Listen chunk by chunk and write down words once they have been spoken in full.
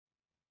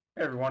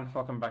Hey everyone,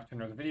 welcome back to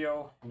another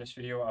video. In this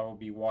video, I will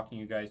be walking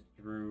you guys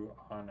through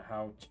on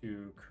how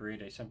to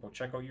create a simple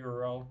checkout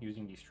URL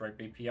using the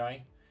Stripe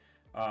API.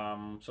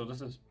 So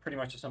this is pretty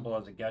much as simple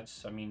as it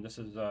gets. I mean, this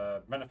is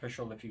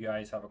beneficial if you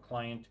guys have a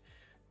client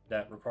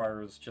that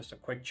requires just a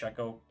quick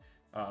checkout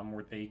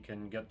where they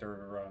can get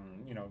their,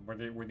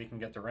 where they can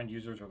get their end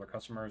users or their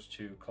customers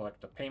to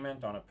collect a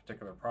payment on a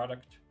particular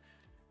product.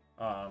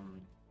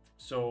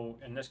 So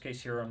in this case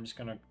here, I'm just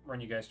going to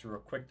run you guys through a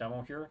quick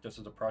demo here. This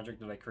is a project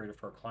that I created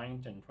for a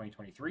client in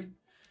 2023.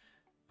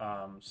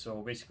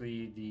 So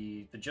basically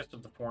the gist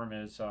of the form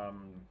is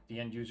the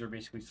end user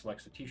basically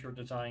selects a t-shirt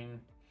design,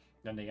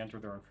 then they enter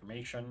their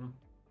information,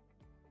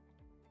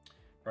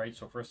 right?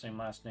 So first name,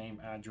 last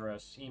name,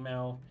 address,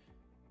 email.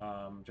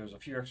 There's a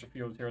few extra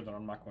fields here that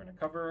I'm not going to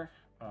cover.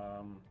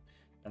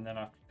 And then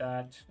after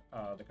that,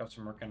 the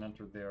customer can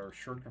enter their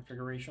shirt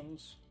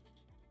configurations,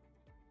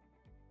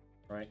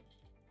 right?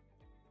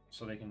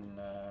 So they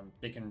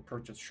can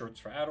purchase shirts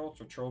for adults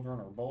or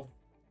children or both.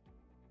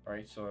 All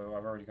right, so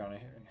I've already gone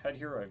ahead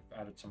here. I've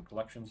added some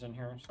collections in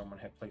here, so I'm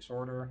gonna hit place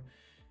order.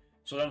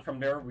 So then from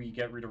there, we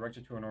get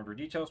redirected to an order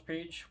details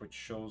page, which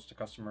shows the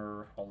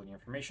customer all of the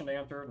information they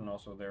entered and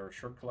also their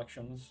shirt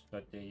collections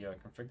that they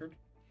configured.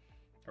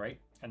 All right,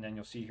 and then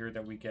you'll see here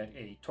that we get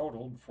a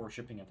total before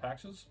shipping and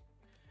taxes.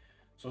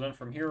 So then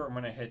from here, I'm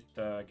gonna hit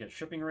get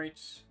shipping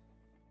rates.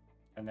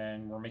 And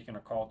then we're making a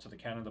call to the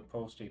Canada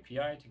Post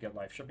API to get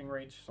live shipping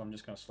rates. So I'm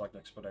just going to select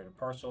expedited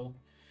parcel.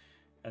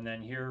 And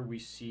then here we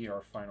see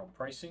our final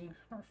pricing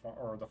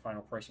or the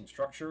final pricing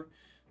structure.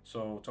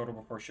 So total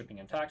before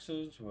shipping and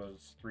taxes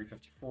was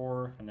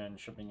 $354, and then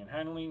shipping and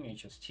handling,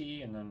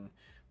 HST, and then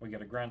we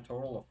get a grand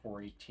total of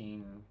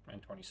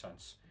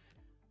 $418.20.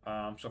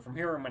 So from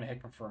here, I'm going to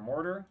hit confirm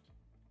order.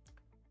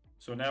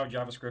 So now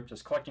JavaScript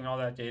is collecting all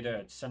that data,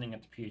 it's sending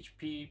it to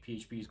PHP.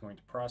 PHP is going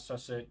to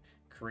process it,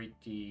 create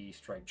the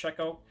Stripe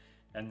checkout,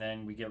 and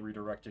then we get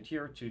redirected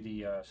here to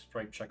the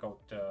Stripe checkout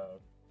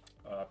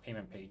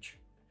payment page.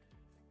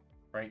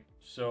 Right,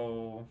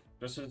 so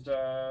this is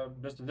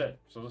it.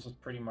 So this is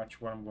pretty much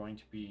what I'm going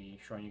to be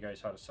showing you guys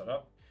how to set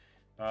up.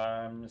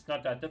 It's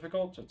not that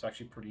difficult. It's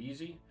actually pretty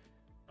easy.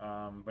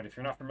 But if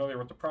you're not familiar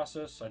with the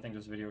process, I think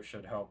this video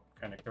should help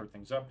kind of clear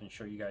things up and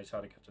show you guys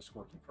how to get this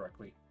working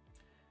correctly.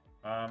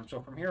 So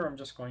from here, I'm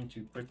just going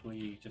to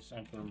quickly just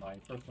enter my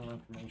personal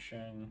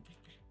information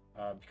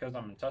because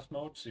I'm in test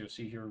mode. So you'll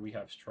see here we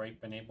have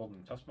Stripe enabled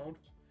in test mode.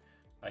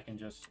 I can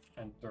just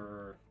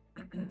enter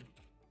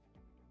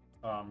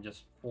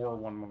just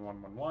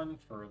 411111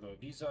 for the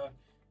Visa.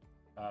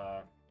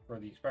 For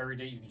the expiry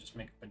date, you can just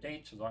make up a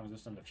date. As long as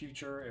it's in the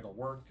future, it'll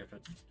work. If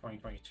it's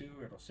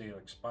 2022, it'll say it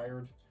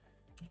expired.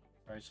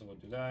 All right, so we'll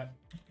do that.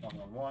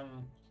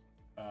 111.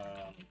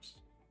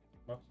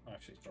 Well,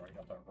 actually, sorry, I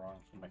got that wrong.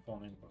 So my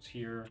phone name goes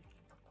here,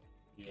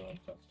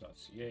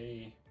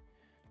 test.ca,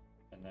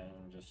 and then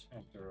just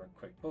enter a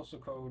quick postal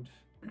code,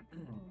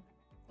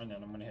 and then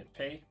I'm going to hit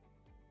pay.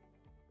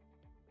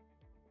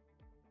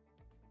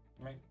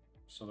 Right,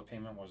 so the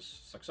payment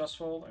was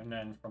successful, and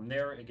then from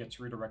there it gets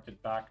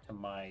redirected back to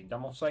my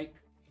demo site.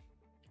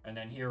 And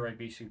then here I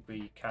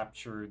basically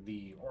capture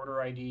the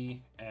order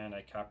ID, and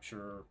I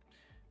capture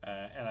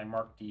and I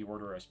mark the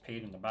order as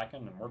paid in the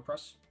backend in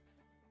WordPress.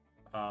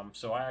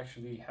 So I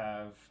actually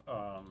have,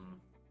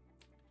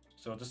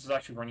 so this is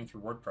actually running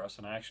through WordPress,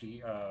 and I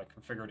actually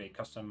configured a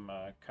custom,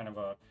 kind of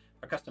a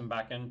custom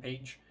backend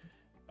page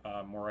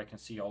where I can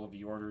see all of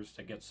the orders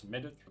that get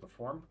submitted through the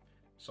form.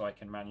 So I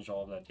can manage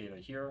all of that data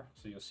here.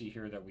 So you'll see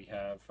here that we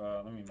have,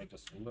 let me make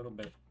this a little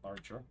bit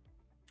larger.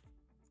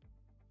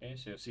 Okay,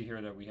 so you'll see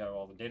here that we have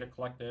all the data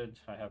collected.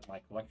 I have my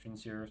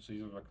collections here. So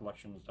these are the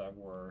collections that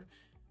were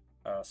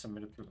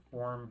submitted through the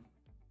form.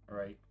 All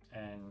right,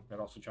 and that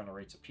also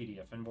generates a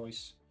PDF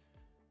invoice.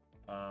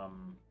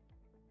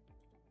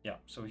 Yeah,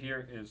 so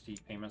here is the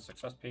payment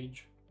success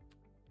page.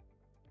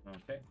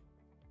 Okay.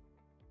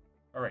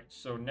 All right,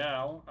 so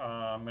now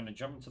I'm going to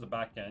jump into the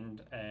back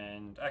end,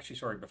 and actually,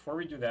 sorry, before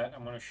we do that,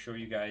 I'm going to show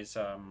you guys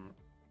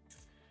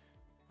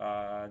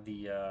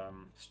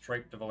the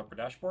Stripe developer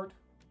dashboard.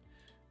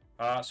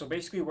 So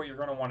basically, what you're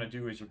going to want to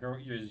do is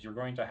you're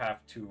going to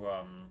have to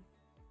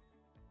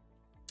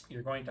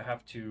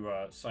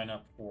sign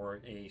up for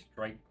a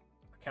Stripe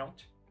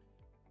account.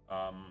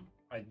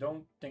 I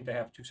don't think they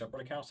have two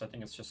separate accounts. I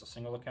think it's just a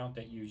single account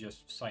that you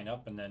just sign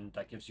up, and then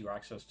that gives you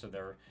access to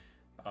their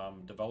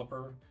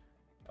developer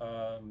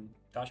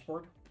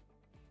dashboard.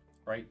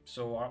 Right.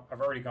 So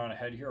I've already gone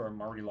ahead here. I'm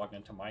already logged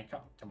into my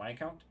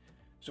account.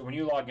 So when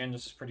you log in,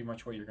 this is pretty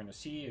much what you're going to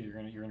see. You're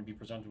going to be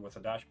presented with a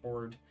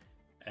dashboard.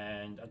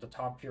 And at the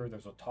top here,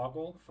 there's a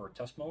toggle for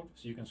test mode.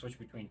 So you can switch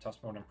between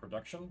test mode and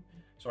production.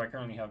 So I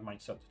currently have mine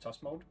set to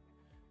test mode.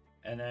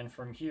 And then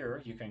from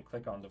here, you can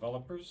click on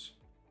developers.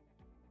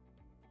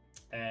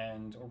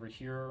 And over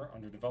here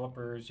under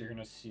developers, you're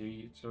going to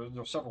see, so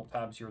there's several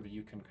tabs here that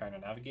you can kind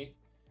of navigate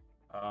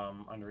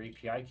under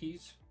API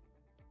keys.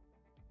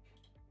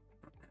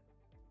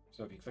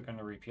 So if you click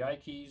under API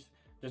keys,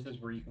 this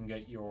is where you can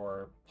get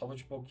your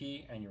publishable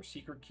key and your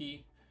secret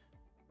key,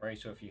 right?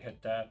 So if you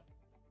hit that,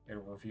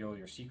 It'll reveal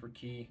your secret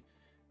key.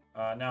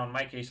 Now in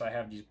my case, I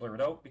have these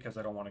blurred out because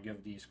I don't want to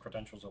give these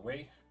credentials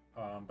away.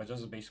 But this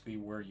is basically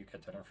where you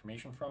get that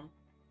information from.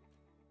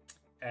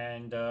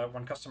 And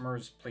when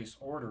customers place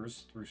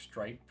orders through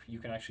Stripe, you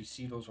can actually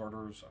see those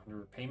orders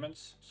under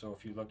payments. So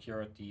if you look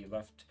here at the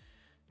left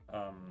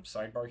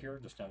sidebar here,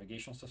 this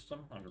navigation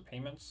system under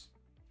payments,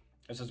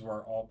 this is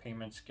where all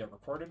payments get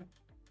recorded.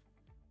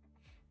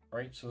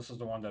 Right, so this is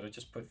the one that I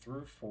just put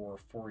through for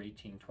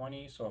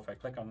 418.20. So if I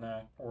click on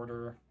that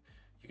order,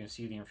 you can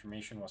see the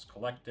information was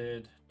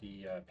collected,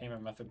 the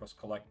payment method was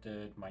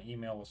collected, my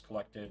email was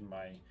collected,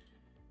 my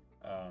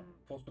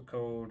postal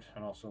code,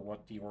 and also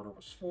what the order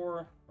was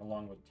for,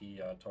 along with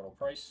the total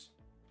price.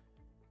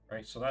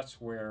 Right, so that's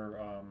where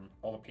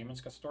all the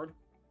payments get stored.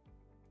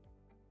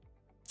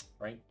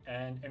 Right,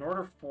 and in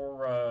order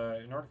for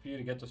you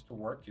to get this to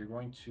work, you're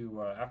going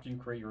to after you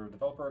create your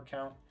developer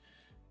account,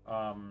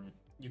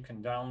 you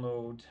can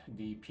download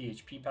the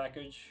PHP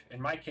package.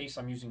 In my case,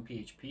 I'm using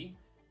PHP.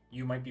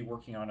 You might be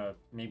working on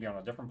maybe on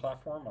a different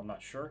platform. I'm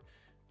not sure.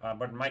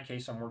 But in my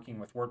case, I'm working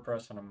with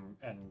WordPress,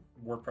 and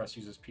WordPress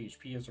uses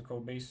PHP as their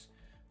code base.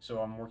 So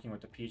I'm working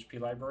with the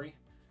PHP library.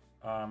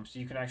 So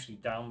you can actually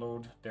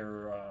download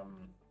their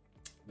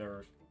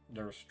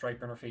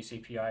Stripe interface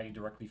API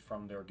directly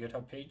from their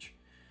GitHub page.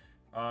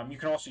 You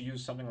can also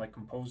use something like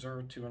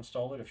Composer to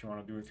install it if you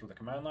want to do it through the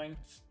command line.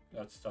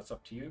 That's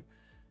up to you.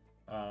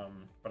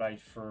 But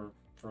for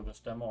this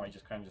demo, I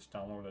just kind of just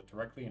downloaded it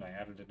directly and I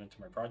added it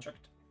into my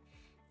project.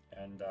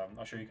 And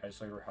I'll show you guys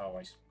later how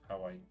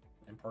I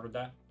imported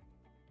that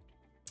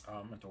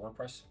into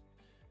WordPress.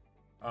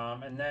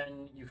 And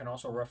then you can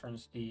also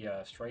reference the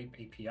Stripe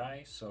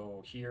API.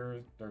 So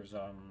here there's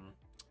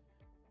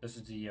this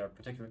is the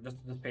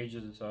this page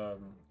is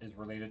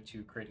related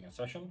to creating a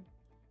session.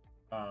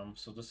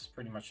 So this is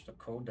pretty much the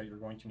code that you're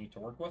going to need to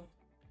work with.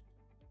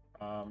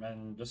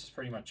 And this is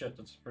pretty much it.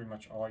 This is pretty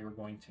much all you're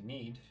going to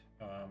need.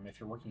 If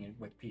you're working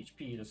with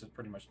PHP, this is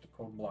pretty much the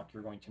code block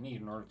you're going to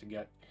need in order to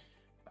get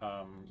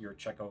your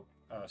checkout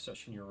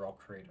session URL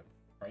created,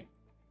 right?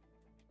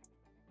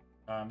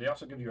 They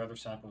also give you other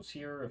samples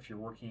here if you're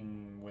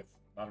working with,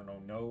 I don't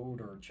know,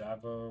 Node or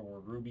Java or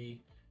Ruby.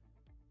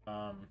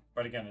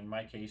 But again, in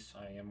my case,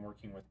 I am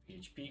working with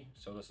PHP,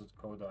 so this is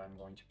the code that I'm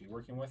going to be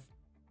working with.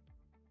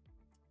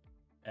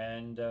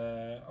 And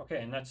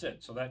okay, and that's it.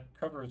 So that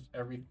covers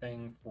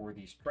everything for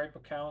the Stripe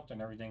account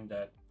and everything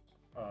that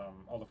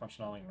all the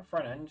functionality in the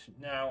front end.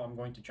 Now I'm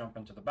going to jump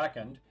into the back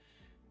end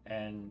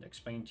and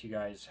explain to you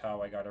guys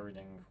how I got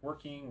everything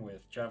working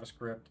with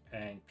JavaScript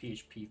and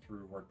PHP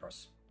through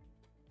WordPress.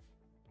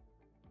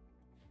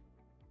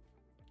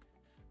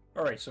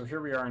 All right, so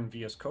here we are in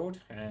VS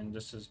Code, and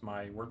this is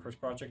my WordPress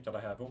project that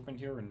I have opened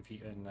here in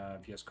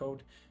VS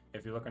Code.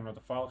 If you look under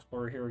the File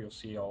Explorer here, you'll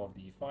see all of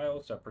the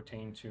files that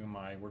pertain to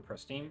my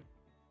WordPress theme.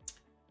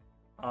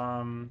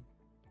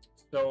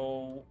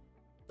 So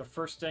the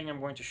first thing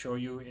I'm going to show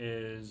you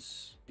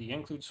is the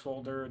includes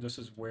folder. This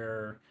is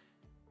where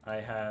I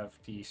have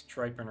the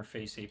Stripe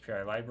Interface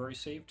API library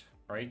saved,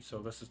 right? So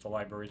this is the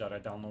library that I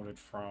downloaded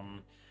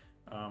from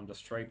the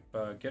Stripe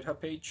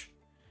GitHub page.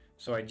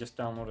 So I just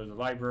downloaded the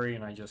library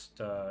and I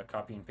just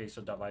copy and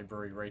pasted that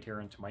library right here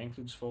into my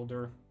includes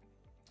folder.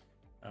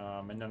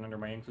 And then under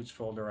my includes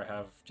folder, I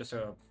have just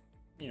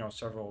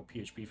several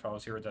PHP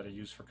files here that I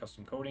use for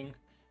custom coding.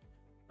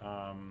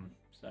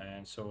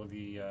 And so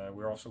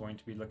we're also going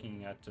to be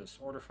looking at this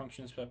order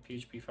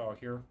functions.php file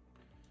here.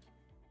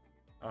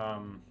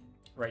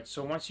 Right.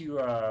 So once you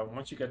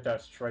get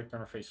that Stripe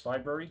interface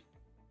library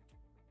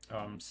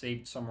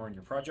saved somewhere in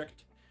your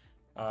project,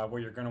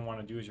 what you're going to want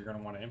to do is you're going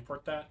to want to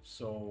import that.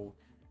 So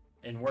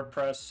in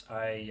WordPress,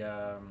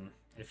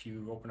 if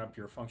you open up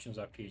your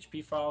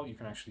functions.php file, you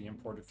can actually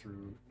import it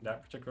through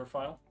that particular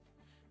file.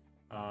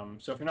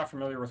 So if you're not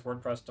familiar with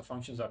WordPress, the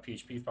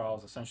functions.php file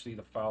is essentially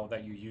the file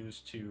that you use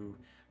to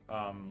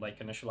like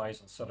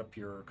initialize and set up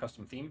your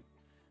custom theme.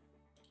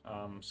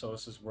 So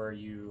this is where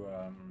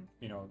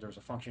there's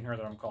a function here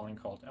that I'm calling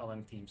called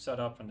ln theme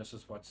setup, and this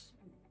is what's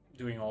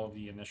doing all of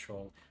the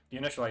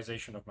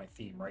initialization of my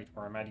theme, right?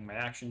 Where I'm adding my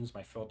actions,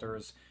 my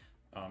filters,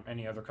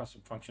 any other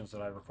custom functions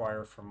that I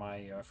require for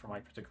my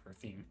particular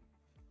theme.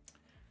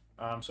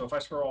 So if I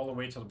scroll all the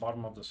way to the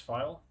bottom of this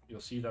file, you'll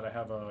see that I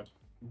have a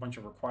bunch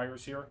of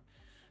requires here.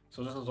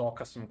 So this is all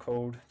custom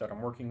code that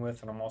I'm working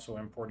with, and I'm also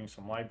importing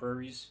some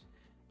libraries.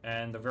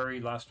 And the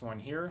very last one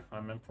here,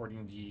 I'm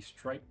importing the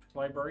Stripe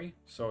library.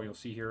 So you'll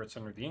see here it's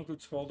under the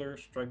includes folder,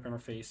 Stripe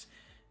interface,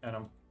 and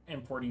I'm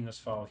importing this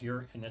file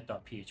here,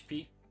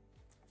 init.php.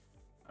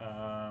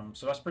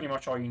 So that's pretty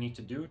much all you need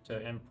to do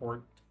to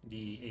import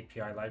the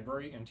API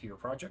library into your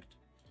project.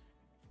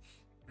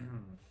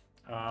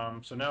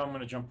 So now I'm going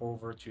to jump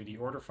over to the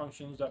order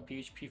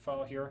functions.php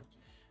file here.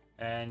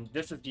 And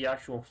this is the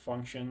actual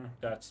function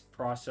that's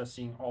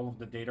processing all of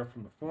the data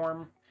from the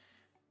form.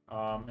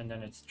 And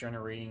then it's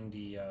generating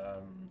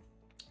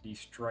the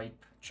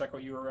Stripe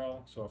checkout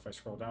URL. So if I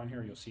scroll down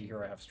here, you'll see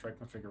here I have Stripe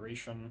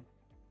configuration.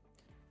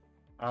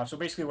 So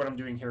basically what I'm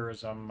doing here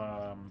is I'm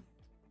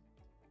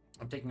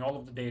taking all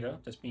of the data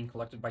that's being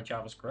collected by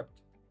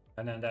JavaScript,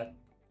 And then that,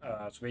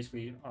 so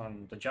basically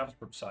on the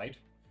JavaScript side,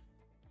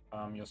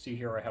 you'll see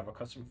here I have a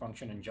custom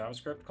function in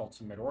JavaScript called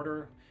submit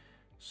order.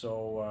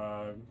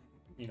 So,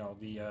 you know,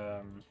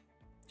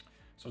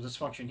 so this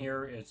function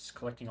here, it's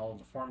collecting all of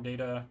the form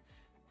data.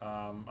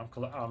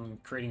 I'm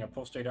creating a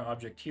post data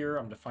object here.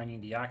 I'm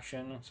defining the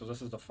action. So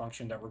this is the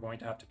function that we're going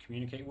to have to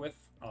communicate with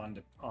on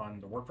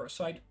the WordPress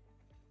side.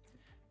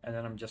 And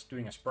then I'm just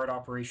doing a spread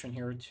operation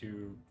here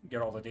to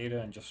get all the data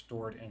and just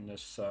store it in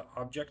this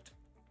object.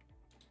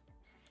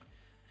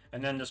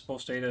 And then this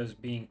post data is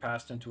being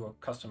passed into a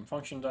custom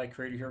function that I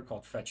created here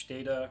called fetch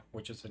data,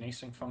 which is an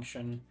async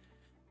function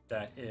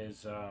that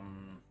is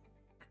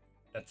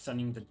that's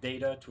sending the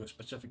data to a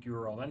specific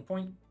URL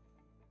endpoint.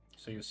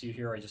 So you'll see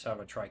here I just have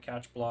a try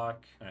catch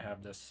block. I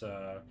have this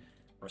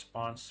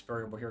response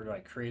variable here that I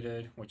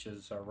created, which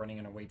is running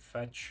an await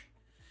fetch.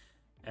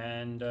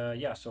 And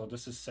yeah, so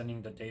this is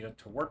sending the data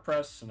to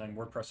WordPress, and then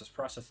WordPress is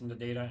processing the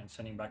data and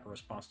sending back a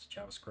response to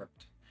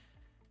JavaScript.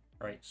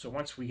 Right, so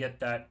once we get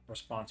that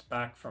response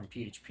back from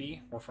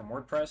PHP or from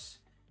WordPress,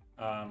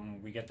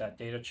 we get that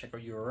data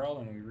checkout URL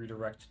and we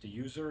redirect the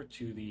user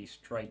to the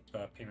Stripe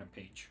payment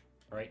page,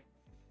 right?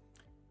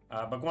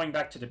 But going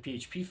back to the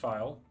PHP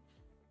file,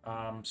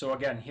 so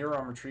again, here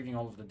I'm retrieving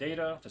all of the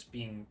data that's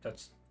being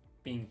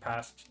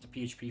passed to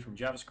PHP from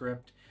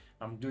JavaScript.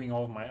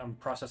 I'm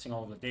processing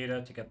all of the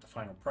data to get the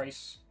final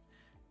price.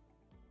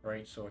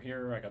 Right, so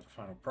here I got the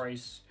final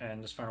price,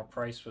 and this final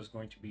price was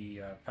going to be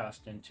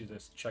passed into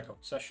this checkout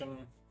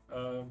session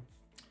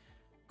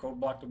code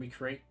block that we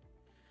create.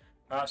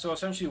 So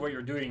essentially what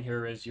you're doing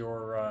here is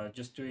you're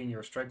just doing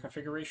your Stripe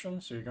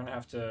configuration. So you're going to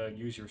have to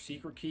use your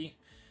secret key.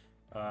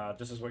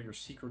 This is what your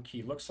secret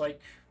key looks like.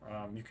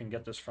 You can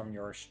get this from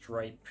your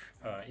Stripe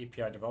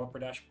API developer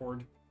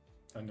dashboard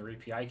under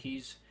API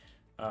keys.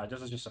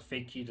 This is just a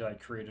fake key that I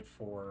created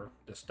for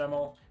this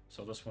demo,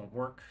 so this won't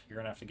work. You're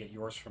gonna have to get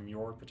yours from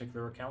your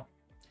particular account.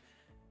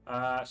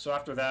 So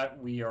after that,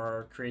 we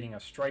are creating a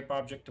Stripe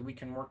object that we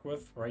can work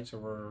with, right? So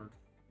we're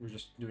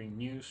just doing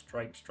new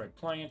Stripe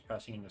client,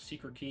 passing in the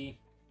secret key.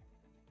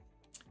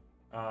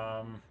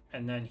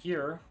 And then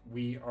here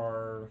we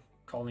are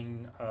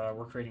calling,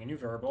 we're creating a new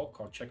variable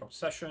called checkout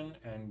session,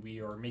 and we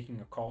are making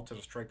a call to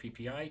the Stripe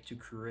API to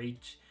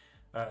create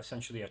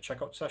essentially a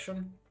checkout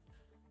session.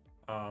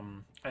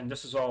 And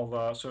this is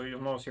all, so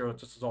you'll notice here that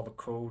this is all the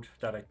code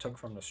that I took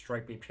from the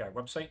Stripe API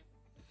website.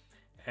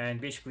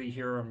 And basically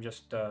here I'm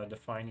just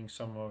defining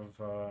some of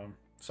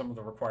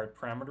the required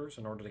parameters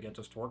in order to get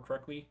this to work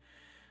correctly.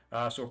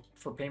 So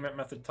for payment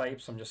method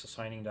types, I'm just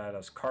assigning that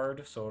as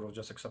card, so it'll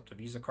just accept a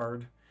Visa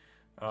card.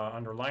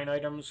 Under line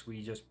items,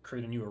 we just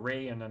create a new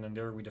array, and then in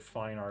there we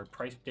define our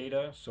price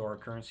data. So our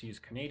currency is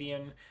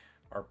Canadian.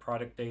 Our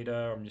product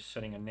data, I'm just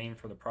setting a name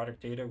for the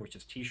product data, which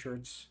is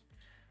t-shirts.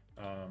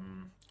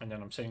 And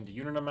then I'm setting the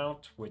unit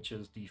amount, which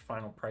is the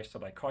final price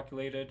that I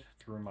calculated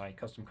through my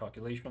custom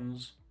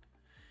calculations.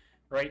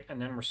 Right,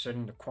 and then we're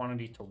setting the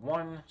quantity to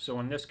 1. So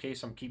in this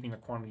case, I'm keeping the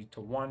quantity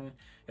to 1.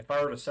 If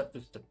I were to set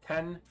this to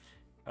 10,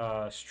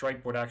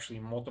 Stripe would actually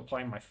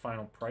multiply my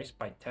final price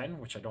by 10,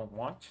 which I don't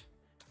want,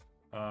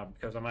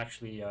 because I'm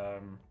actually I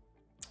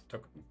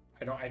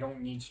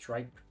don't need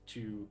Stripe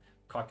to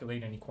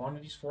calculate any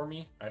quantities for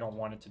me. I don't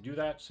want it to do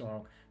that.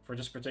 So for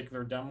this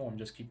particular demo, I'm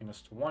just keeping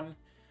this to 1.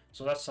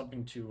 So that's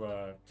something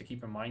to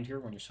keep in mind here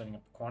when you're setting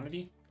up the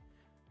quantity.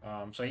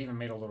 So I even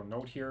made a little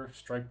note here.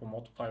 Stripe will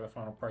multiply the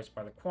final price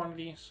by the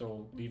quantity,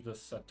 so leave this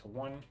set to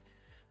 1.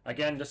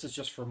 Again, this is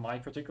just for my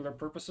particular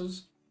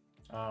purposes.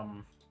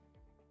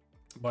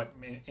 But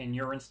in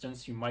your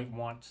instance, you might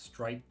want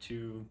Stripe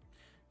to,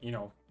 you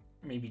know,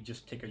 maybe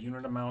just take a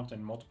unit amount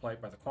and multiply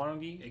it by the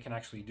quantity. It can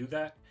actually do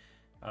that.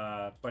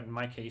 But in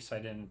my case, I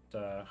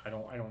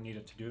don't need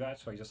it to do that,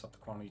 so I just set the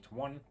quantity to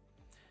 1.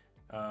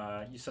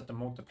 You set the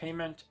mode to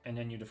payment, and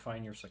then you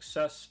define your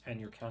success and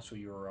your cancel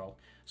URL.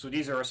 So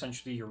these are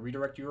essentially your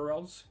redirect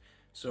URLs.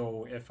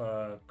 So if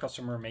a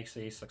customer makes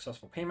a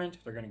successful payment,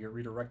 they're going to get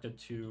redirected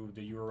to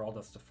the URL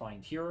that's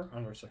defined here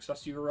under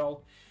success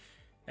URL.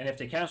 And if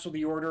they cancel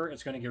the order,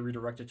 it's going to get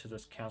redirected to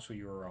this cancel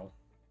URL,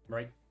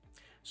 right?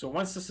 So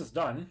once this is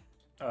done,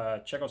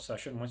 checkout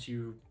session, once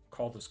you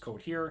call this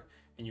code here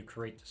and you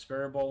create this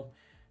variable,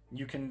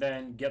 you can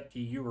then get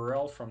the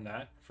URL from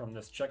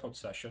this checkout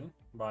session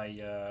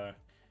by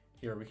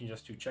here we can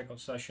just do checkout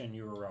session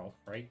URL,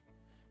 right?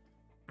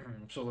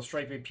 So the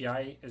Stripe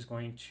API is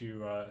going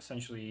to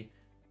essentially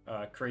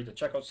create the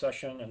checkout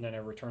session, and then it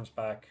returns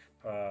back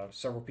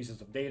several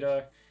pieces of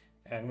data,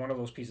 and one of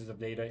those pieces of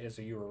data is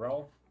a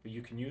URL that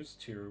you can use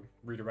to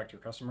redirect your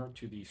customer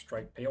to the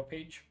Stripe payout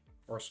page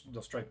or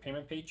the Stripe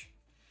payment page.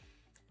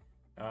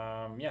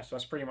 Yeah, so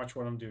that's pretty much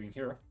what I'm doing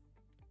here.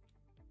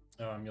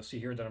 You'll see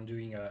here that I'm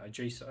doing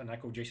an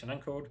echo JSON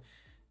encode.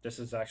 This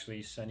is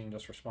actually sending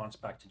this response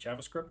back to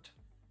JavaScript,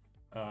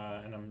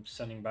 and I'm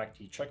sending back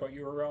the checkout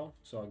URL.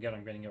 So again,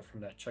 I'm getting it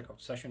from that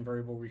checkout session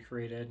variable we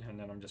created, and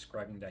then I'm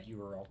describing that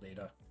URL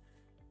data.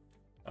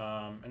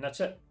 And that's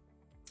it.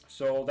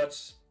 So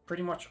that's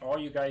pretty much all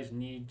you guys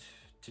need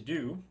to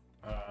do.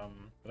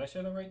 Did I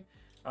say that right?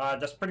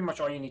 That's pretty much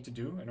all you need to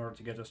do in order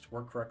to get this to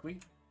work correctly.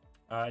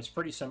 It's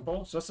pretty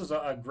simple. So this is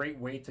a great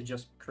way to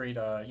just create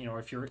a, you know,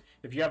 if you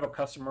have a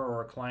customer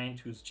or a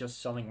client who's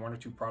just selling 1 or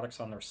 2 products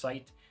on their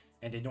site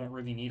and they don't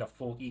really need a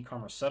full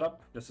e-commerce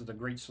setup, this is a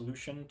great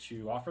solution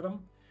to offer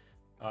them.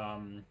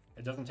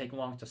 It doesn't take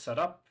long to set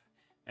up,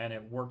 and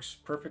it works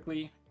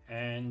perfectly.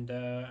 And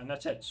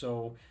that's it.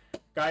 So,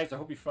 guys, I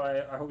hope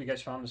you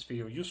guys found this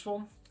video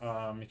useful.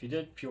 If you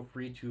did, feel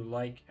free to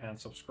like and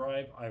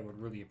subscribe. I would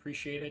really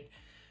appreciate it.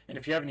 And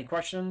if you have any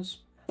questions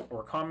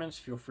or comments,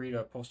 feel free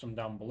to post them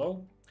down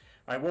below.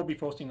 I will be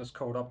posting this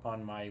code up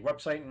on my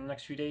website in the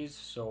next few days,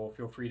 so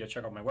feel free to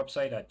check out my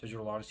website at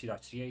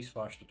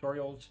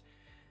digitalodyssey.ca/tutorials.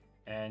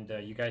 And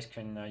you guys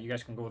can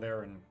go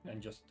there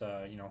and just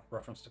you know,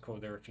 reference the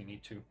code there if you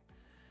need to.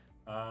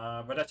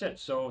 But that's it.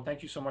 So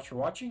thank you so much for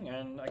watching,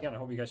 and again, I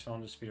hope you guys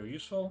found this video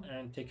useful,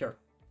 and take care.